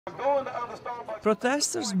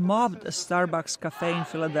Protesters mobbed a Starbucks cafe in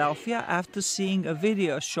Philadelphia after seeing a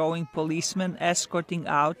video showing policemen escorting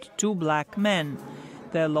out two black men.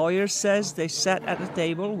 Their lawyer says they sat at a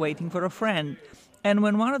table waiting for a friend, and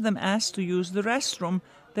when one of them asked to use the restroom,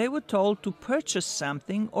 they were told to purchase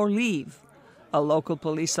something or leave. A local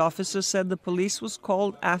police officer said the police was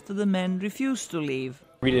called after the men refused to leave.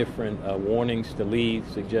 3 different warnings to leave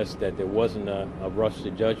suggest that there wasn't a rush to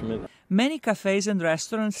judgment. Many cafes and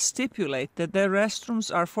restaurants stipulate that their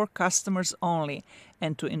restrooms are for customers only,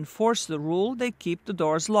 and to enforce the rule, they keep the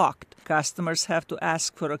doors locked. Customers have to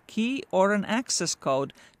ask for a key or an access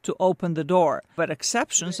code to open the door, but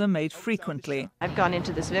exceptions are made frequently. I've gone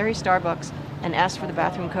into this very Starbucks and asked for the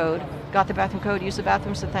bathroom code, got the bathroom code, used the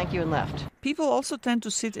bathroom, said thank you and left. People also tend to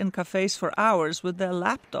sit in cafes for hours with their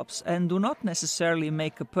laptops and do not necessarily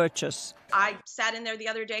make a purchase. I sat in there the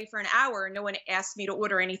other day for an hour and no one asked me to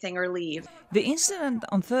order anything or leave. The incident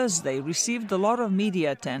on Thursday received a lot of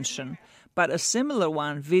media attention, but a similar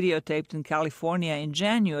one videotaped in California in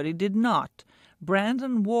January did not.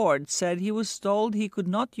 Brandon Ward said he was told he could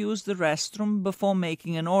not use the restroom before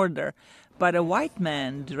making an order, but a white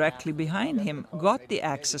man directly behind him got the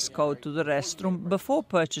access code to the restroom before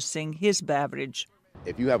purchasing his beverage.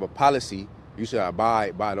 If you have a policy, you should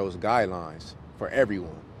abide by those guidelines for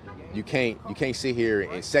everyone. You can't sit here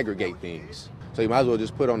and segregate things. So you might as well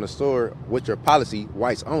just put on the store with your policy,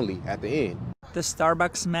 whites only, at the end. The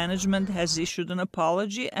Starbucks management has issued an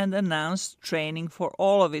apology and announced training for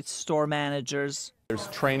all of its store managers. There's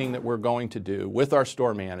training that we're going to do with our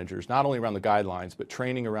store managers, not only around the guidelines, but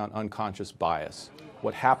training around unconscious bias.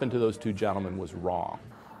 What happened to those two gentlemen was wrong.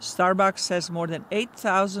 Starbucks has more than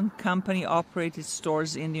 8,000 company-operated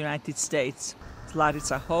stores in the United States.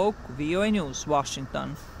 Larissa Hoke, VOA News,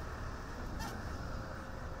 Washington.